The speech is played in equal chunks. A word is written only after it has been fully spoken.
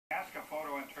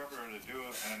to do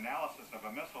an analysis of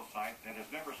a missile site that has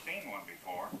never seen one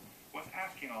before was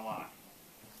asking a lot.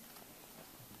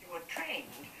 You were trained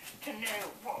to know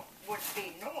what would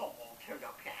be normal to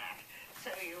look at, so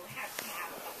you had to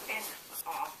have a sense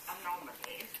of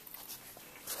anomalies.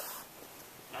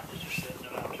 And there's a certain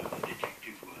amount of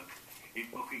detective work in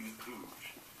looking at clues.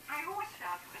 I always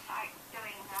felt it was like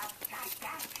doing a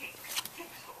gigantic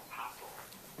jigsaw puzzle.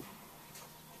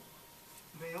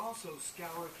 They also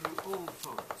scour through old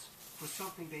photos for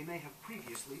something they may have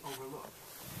previously overlooked.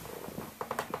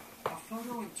 A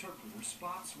photo interpreter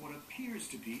spots what appears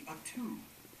to be a tube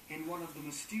in one of the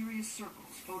mysterious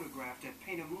circles photographed at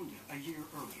Peenemünde a year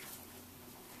earlier.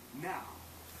 Now,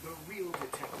 the real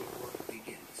detective work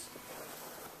begins.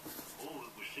 All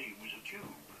that was seen was a tube.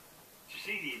 To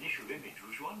see the initial image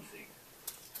was one thing.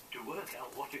 To work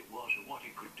out what it was and what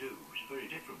it could do was a very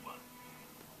different one.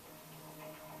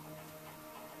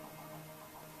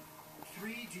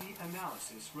 3D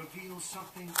analysis reveals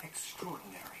something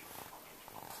extraordinary.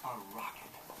 A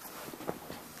rocket.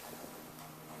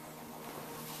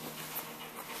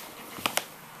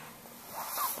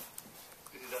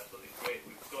 This is absolutely great.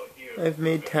 We've got here... I've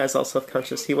made Taz all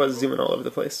self-conscious. He was zooming all over the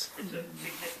place.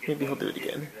 Maybe he'll do it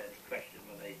again. Question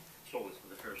when they saw this for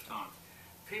the first time.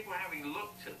 People having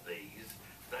looked at these,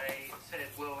 they said,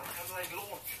 well, how do they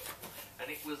launch them? And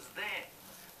it was then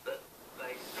that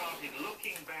they started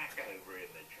looking back over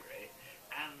imagery,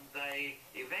 and they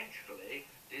eventually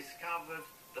discovered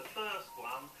the first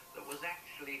one that was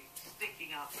actually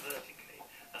sticking up vertically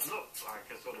and looked like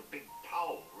a sort of big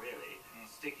pole, really,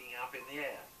 sticking up in the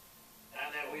air.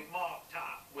 And then we've marked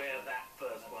up where that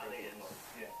first one is.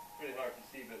 Yeah, pretty hard to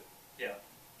see, but Yeah,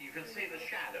 you can see the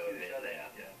shadow of it there.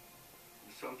 Yeah.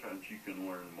 Sometimes you can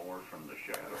learn more from the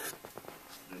shadow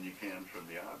than you can from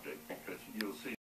the object, because you'll see